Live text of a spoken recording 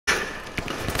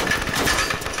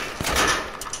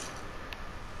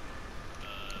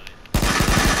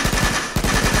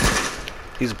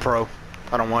He's a pro.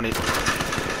 I don't want it.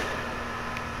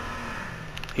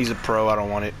 He's a pro. I don't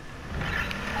want it.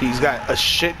 He's got a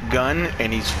shit gun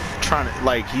and he's trying to,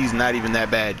 like, he's not even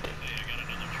that bad.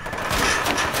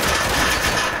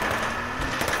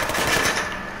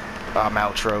 I'm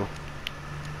outro.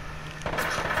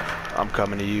 I'm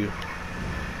coming to you.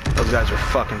 Those guys are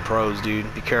fucking pros,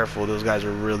 dude. Be careful. Those guys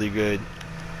are really good.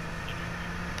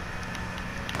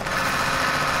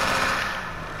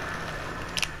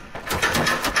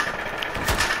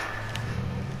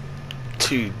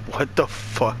 Dude, what the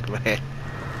fuck, man?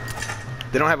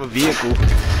 They don't have a vehicle.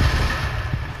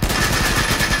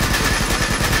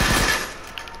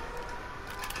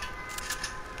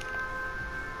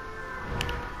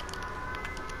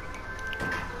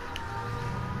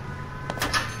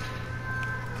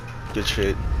 Good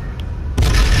shit.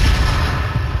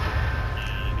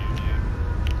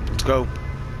 Let's go.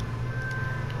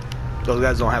 Those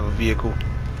guys don't have a vehicle.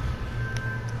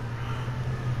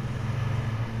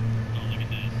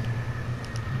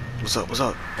 What's up? What's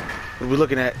up? What are we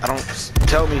looking at? I don't.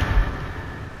 Tell me.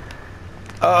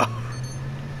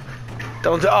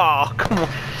 Don't. Oh, come on.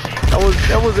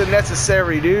 That wasn't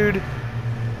necessary, dude.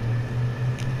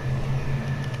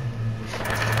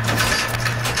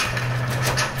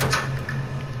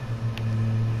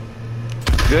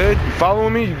 Good? You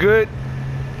following me? You good?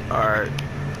 Alright.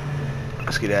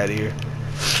 Let's get out of here.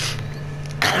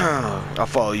 I'll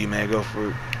follow you, man. Go for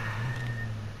it.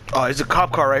 Oh, there's a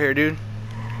cop car right here, dude.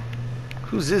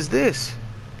 Whose is this?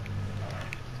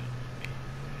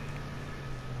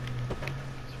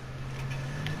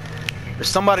 There's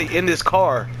somebody in this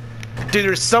car. Dude,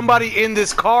 there's somebody in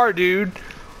this car, dude.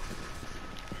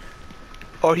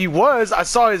 Oh, he was. I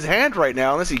saw his hand right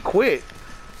now, unless he quit.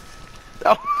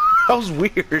 That was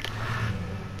weird.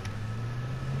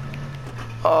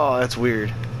 Oh, that's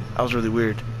weird. That was really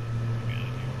weird.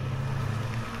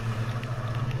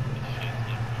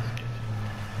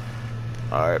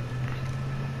 Alright.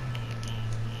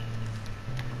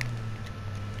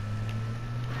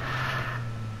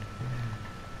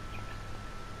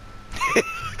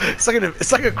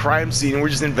 It's like a crime scene and we're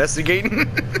just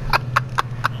investigating.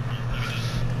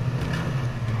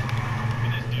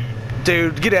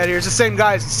 Dude, get out of here. It's the same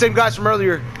guys. The same guys from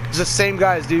earlier. It's the same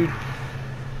guys, dude.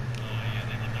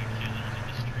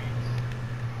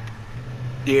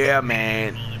 Yeah,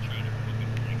 man.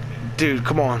 Dude,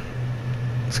 come on.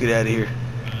 Let's get out of here.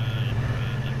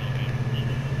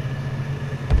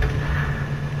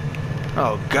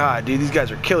 Oh, God, dude. These guys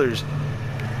are killers.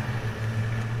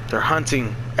 They're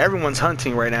hunting. Everyone's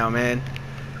hunting right now, man.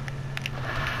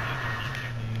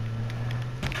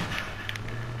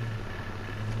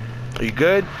 Are you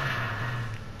good?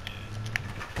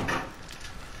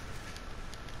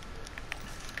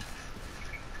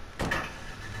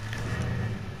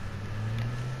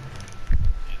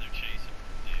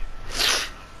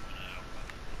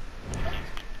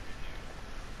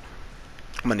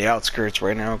 I'm on the outskirts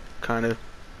right now, kind of.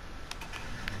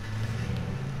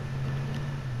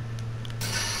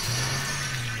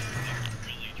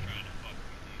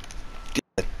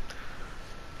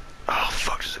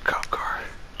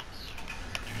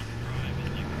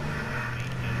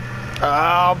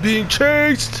 Ah, I'm being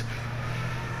chased!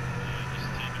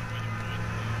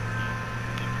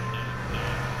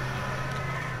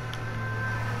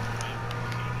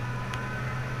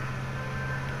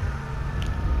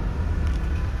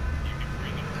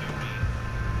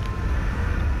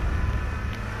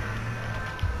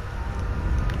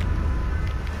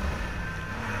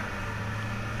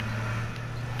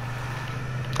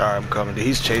 Alright, I'm coming.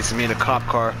 He's chasing me in a cop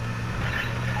car.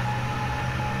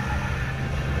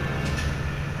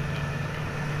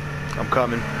 I'm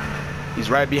coming. He's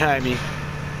right behind me. I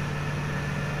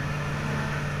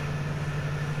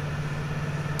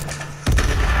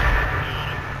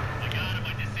got him.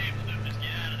 I disabled him. Just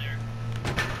get out of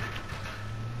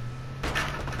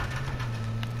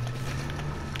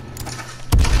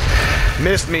there.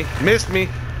 Missed me. Missed me.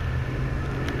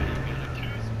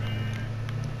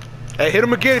 Hey, hit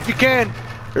him again if you can.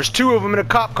 There's two of them in a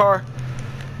cop car.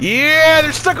 Yeah,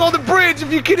 they're stuck on the bridge.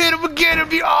 If you can hit them again,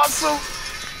 it'd be awesome.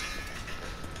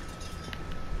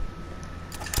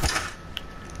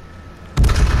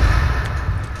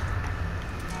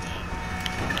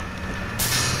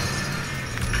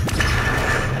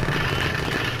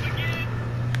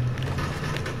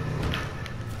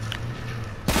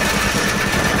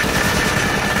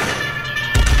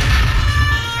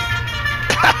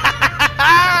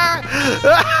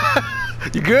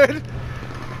 You good?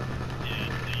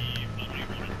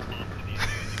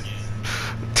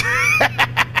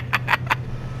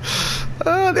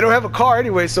 Oh, They don't have a car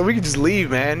anyway, so we can just leave,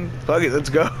 man. Fuck it,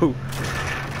 let's go.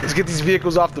 Let's get these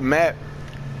vehicles off the map.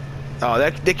 Oh,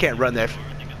 they can't run that.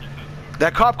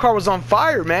 That cop car was on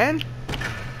fire, man.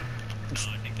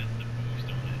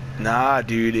 Nah,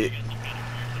 dude.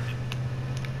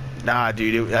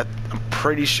 I'm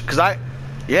pretty sure, cause I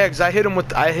hit him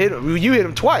with, you hit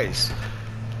him twice.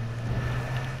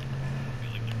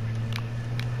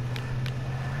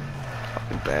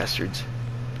 Fucking bastards.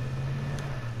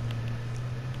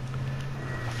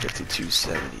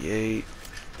 5278,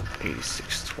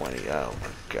 8620. Oh my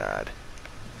God.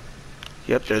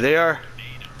 Yep, there they are.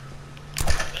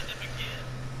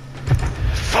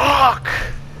 Fuck!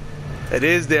 It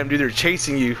is them, dude. They're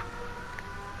chasing you.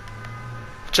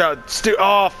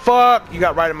 Oh, fuck! You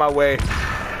got right in my way.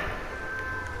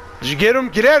 Did you get him?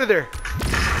 Get out of there!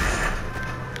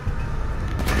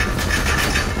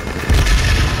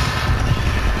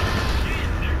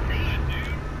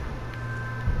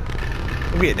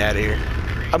 I'm getting out of here.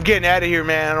 I'm getting out of here,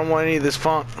 man. I don't want any of this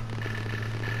funk.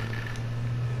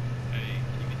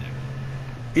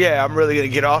 Yeah, I'm really gonna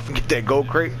get off and get that gold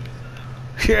crate.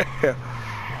 Yeah.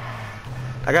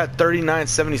 I got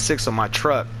 3976 on my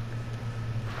truck.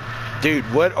 Dude,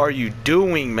 what are you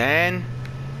doing, man?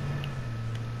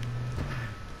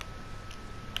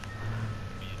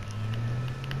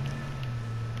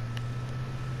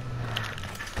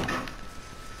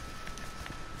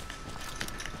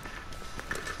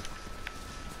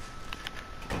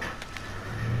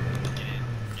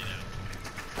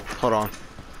 Hold on.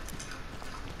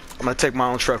 I'm gonna take my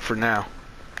own truck for now.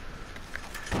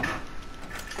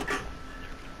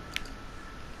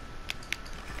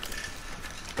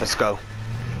 Let's go.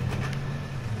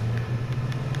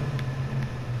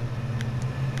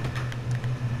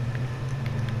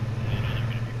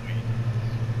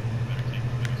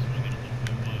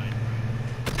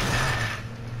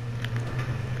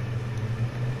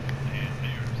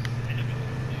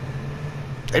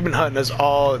 They've been hunting us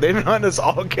all. They've been hunting us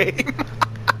all game.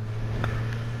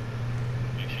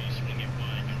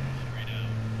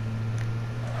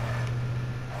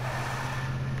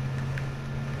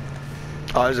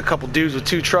 Oh, there's a couple dudes with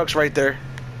 2 trucks right there.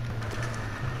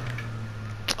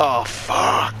 Oh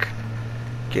fuck!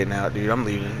 Getting out, dude. I'm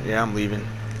leaving. Yeah, I'm leaving.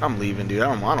 I'm leaving, dude.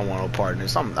 I don't want no part in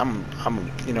this. I'm,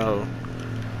 you know,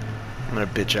 I'm gonna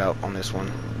bitch out on this one.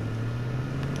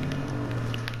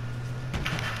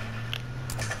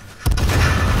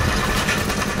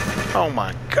 Oh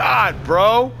my God,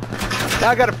 bro! Now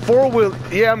I got a 4-wheel.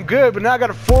 Yeah, I'm good, but now I got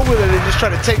a 4-wheeler. They just try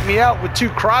to take me out with 2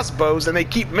 crossbows, and they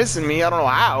keep missing me. I don't know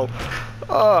how.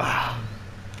 Ugh.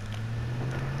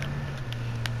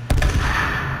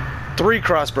 3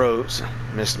 crossbows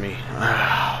missed me.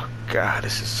 Oh, God,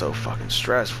 this is so fucking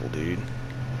stressful, dude.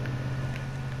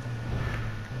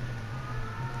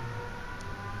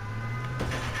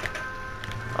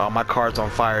 Oh, my car's on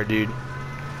fire, dude.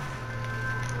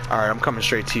 Alright, I'm coming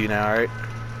straight to you now, alright?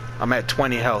 I'm at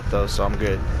 20 health, though, so I'm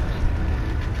good.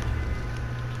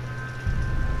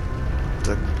 It's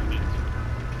a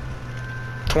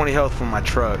 20 health from my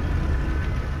truck.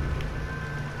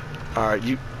 Alright,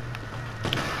 you...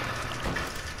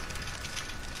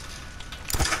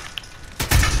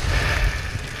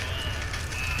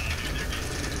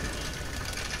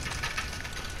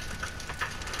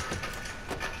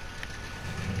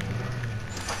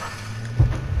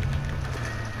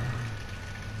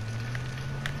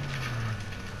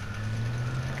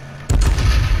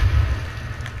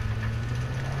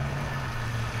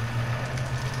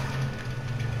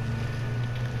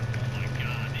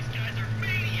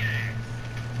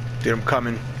 Dude, I'm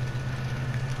coming.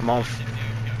 I'm on.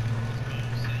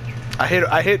 I hit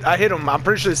them. I'm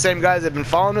pretty sure the same guys that have been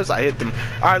following us. I hit them.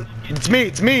 All right, it's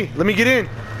me. Let me get in.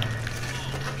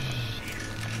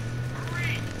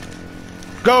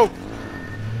 Go.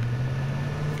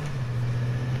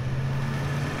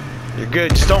 You're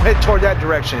good. Just don't head toward that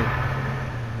direction.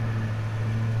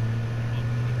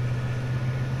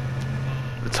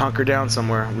 Let's hunker down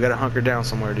somewhere. We gotta hunker down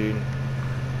somewhere, dude.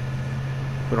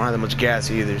 We don't have that much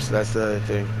gas either, so that's the other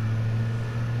thing.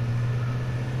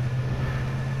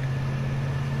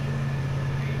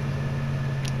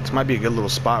 This might be a good little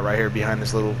spot right here behind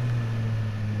this little...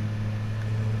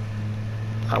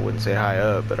 I wouldn't say high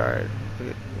up, but alright.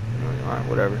 Alright,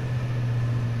 whatever.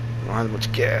 We don't have that much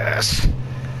gas.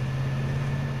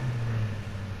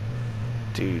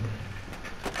 Dude.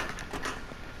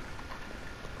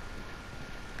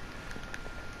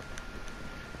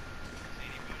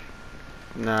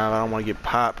 No, I don't want to get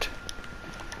popped.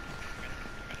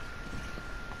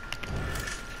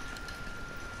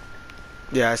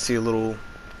 Yeah, I see a little...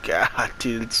 God,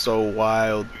 dude, it's so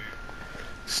wild.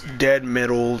 It's dead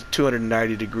middle,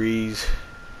 290 degrees.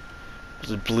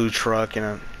 There's a blue truck and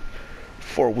a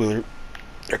four-wheeler.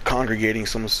 They're congregating,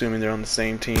 so I'm assuming they're on the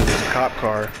same team. There's a cop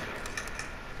car.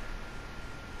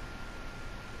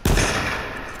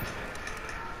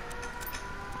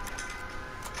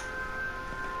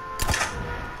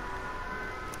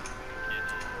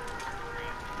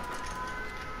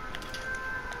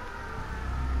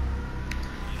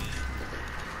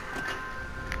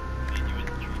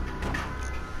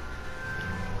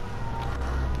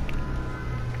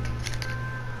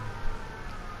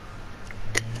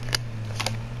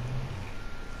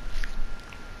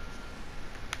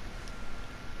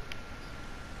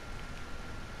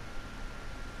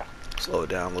 Slow it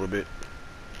down a little bit.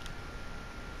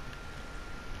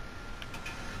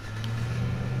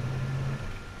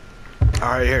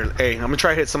 Alright, here. Hey, I'm gonna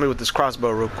try to hit somebody with this crossbow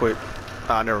real quick.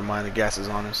 Ah, never mind. The gas is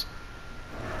on us.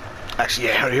 Actually,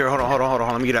 yeah, here. Hold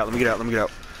on. Let me get out.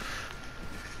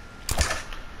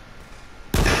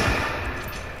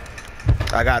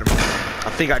 I got him. I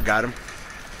think I got him.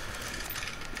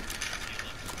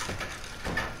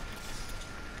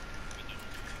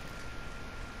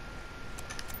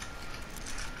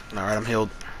 Alright, I'm healed.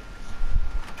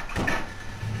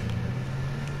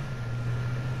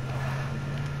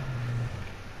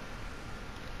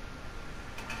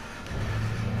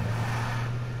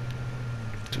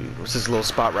 Dude, what's this little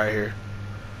spot right here?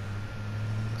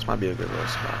 This might be a good little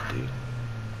spot, dude.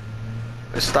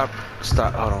 Let's stop,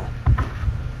 hold on.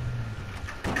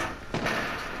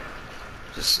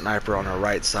 There's a sniper on the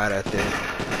right side, I think.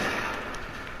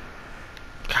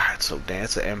 God, it's so damn,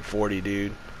 it's an M40,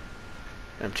 dude.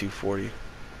 M240.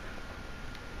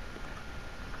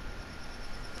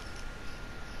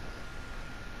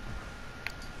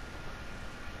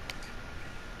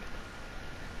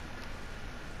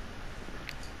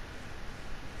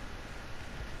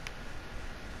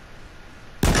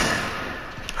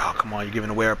 Oh, come on, you're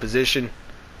giving away our position.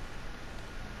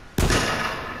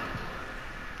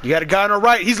 You got a guy on the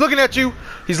right. He's looking at you.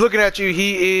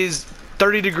 He is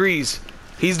 30 degrees.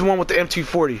 He's the one with the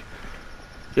M240.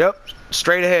 Yep.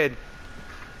 Straight ahead.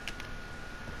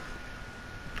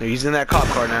 He's in that cop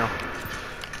car now.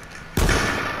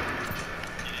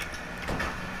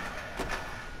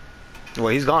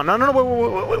 Wait, he's gone. No,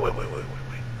 wait.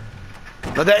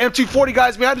 Now that M240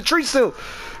 guy's behind the tree still.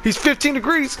 He's 15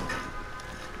 degrees.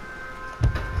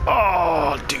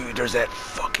 Oh, dude, there's that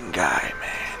fucking guy, man.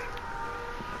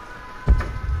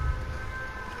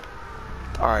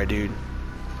 Alright, dude.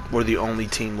 We're the only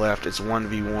team left. It's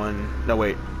 1v1. No,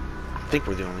 wait. I think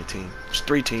we're the only team. There's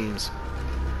 3 teams.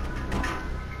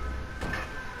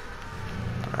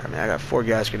 Alright, man. I got 4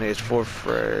 gas grenades, 4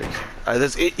 frags. Alright,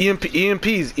 that's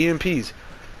EMPs.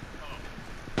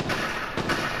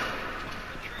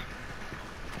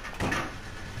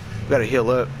 We gotta heal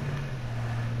up.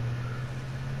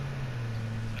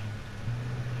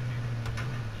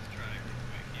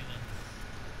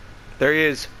 There he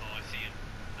is. Oh, I see him.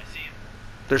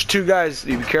 There's 2 guys.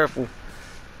 You be careful.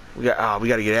 We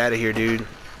gotta get out of here, dude.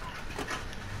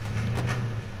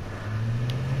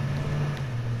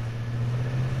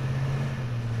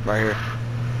 Right here.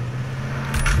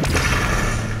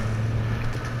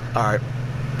 Alright.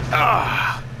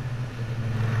 Ah.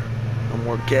 No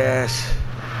more gas.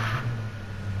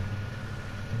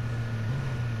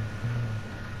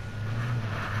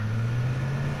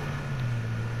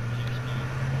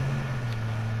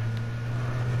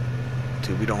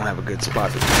 Dude, we don't have a good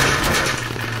spot.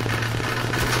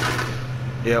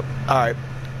 Yep. Alright.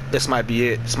 This might be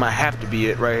it. This might have to be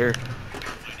it right here.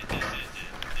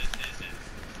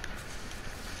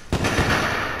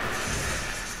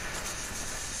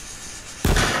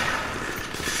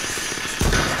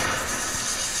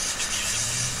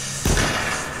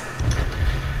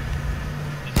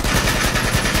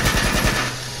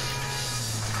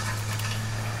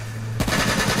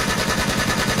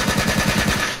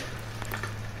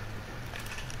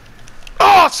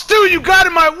 Stu, you got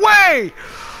in my way!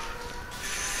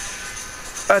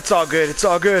 That's all good. It's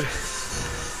all good.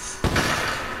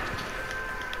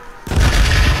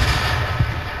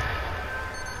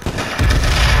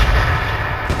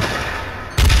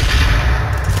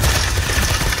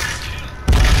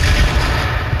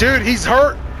 Dude, he's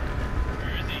hurt.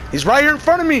 He's right here in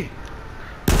front of me.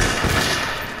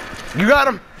 You got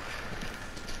him.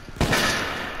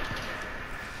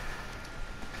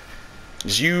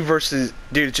 It's you versus,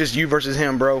 dude, it's just you versus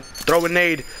him, bro. Throw a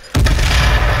nade.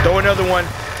 Throw another one.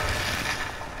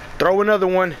 Throw another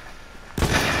one.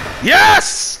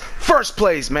 Yes! First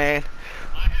place, man.